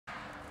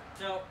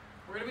Now,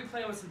 we're going to be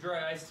playing with some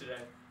dry ice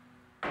today,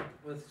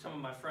 with some of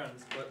my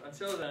friends, but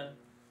until then,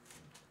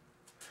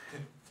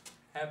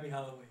 happy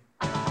Halloween.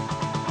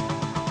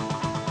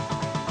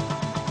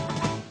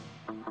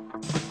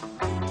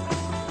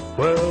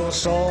 Well, I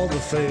saw the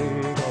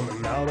thing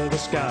coming out of the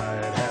sky.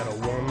 It had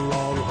a one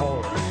long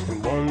horn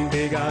and one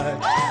big eye.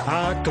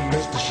 I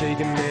commenced to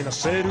shaking and I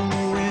said,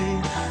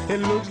 ooh-wee.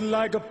 It looks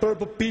like a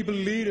purple people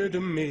eater to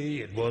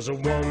me. It was a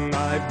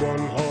one-eyed,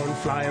 one-horn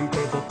flying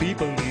purple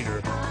people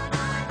eater.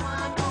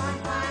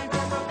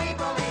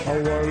 A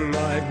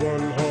one-eyed,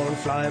 one-horn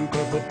flying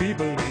purple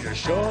people eater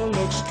sure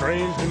looks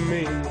strange to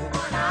me.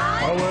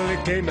 Oh, well,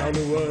 he came down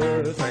to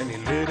earth and he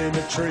lit in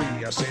a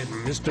tree. I said,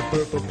 Mr.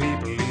 Purple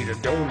People Eater,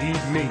 don't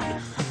eat me.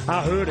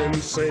 I heard him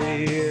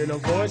say in a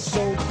voice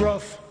so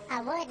gruff,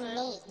 I wouldn't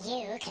eat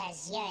you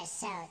 'cause you're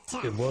so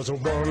tough. it was a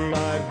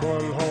one-eyed,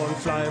 one-horn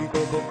flying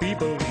purple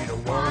people eater.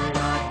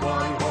 One-eyed,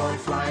 one-horn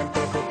flying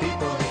purple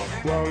people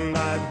eater.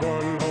 One-eyed,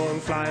 one-horn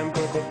flying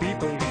purple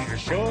people eater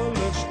sure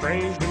looks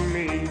strange to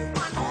me.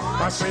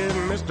 I said,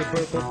 Mr.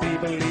 Purple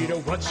People Eater,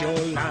 what's your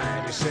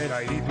line? He said,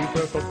 I eat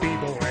purple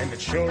people and it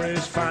sure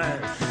is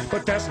fine.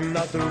 But that's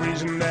not the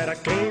reason that I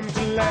came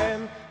to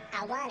land.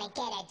 I wanna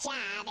get a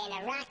job in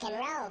a rock and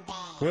roll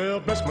band. Well,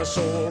 bless my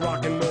soul,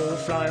 rock and roll,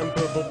 flying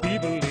purple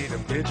people eater.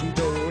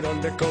 Pigeon-toed,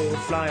 undercoat,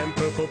 flying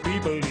purple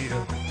people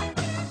eater.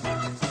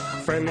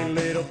 Friendly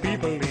little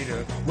people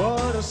eater,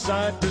 what a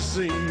sight to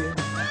see.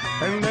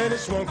 And then it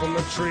swung from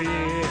a tree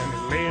and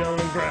it laid on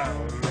the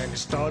ground. And it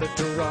started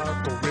to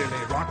rock, oh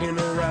really rocking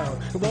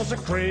around. It was a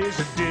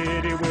crazy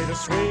ditty with a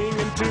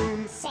swinging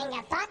tune. Sing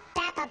a bop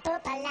bap a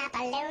boop a lap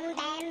a loom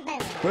bam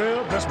boom.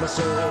 Well, bless my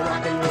soul,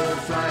 rock and roll,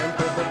 flying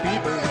purple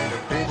people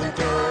eater.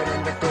 Pigeon-toed,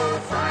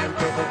 undercoat, flying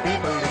purple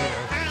people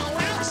eater. I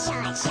like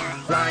short short.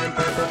 Flying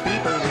purple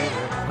people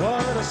eater,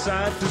 what a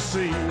sight to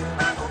see.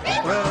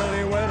 Well,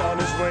 he went on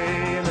his way,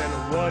 and then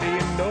what do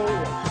you know?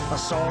 I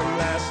saw him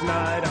last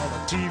night on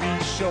a TV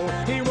show.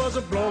 He was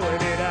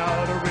blowing it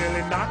out,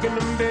 really knocking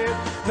them dead,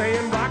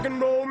 playing rock and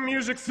roll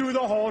music through the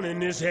horn in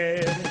his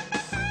head.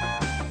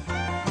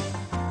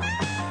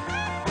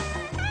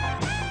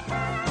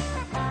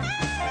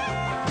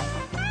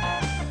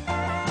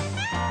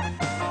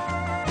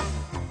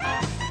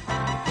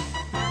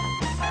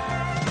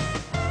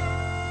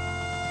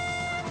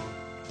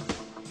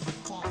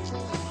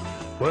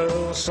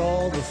 Well, I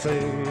saw the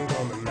thing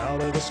coming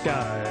out of the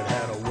sky. It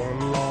had a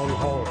one long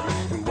horn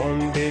and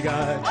one big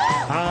eye.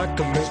 I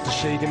commenced to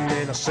shaking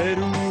and I said,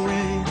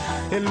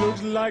 ooh-wee. It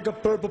looks like a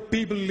purple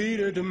people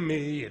eater to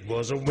me. It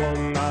was a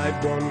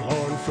one-eyed,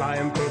 one-horn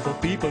flying purple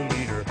people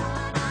eater.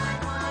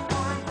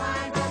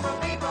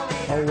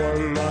 A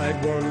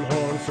one-eyed,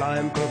 one-horn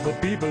flying purple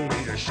people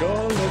eater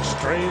sure looks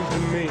strange to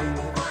me.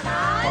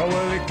 Oh,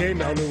 well, he came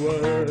down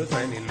to earth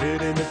and he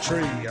lit in a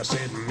tree. I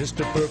said,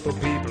 Mr. Purple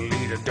People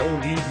Eater,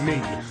 don't eat me.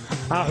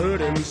 I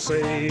heard him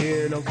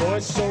say in a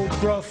voice so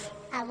gruff,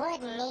 I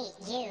wouldn't eat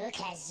you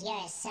 'cause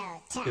you're so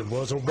tough. it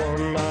was a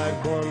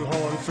one-eyed,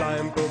 one-horn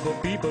flying purple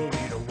people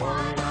eater.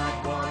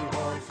 One-eyed,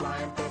 one-horn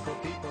flying purple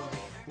people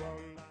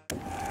eater.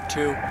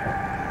 2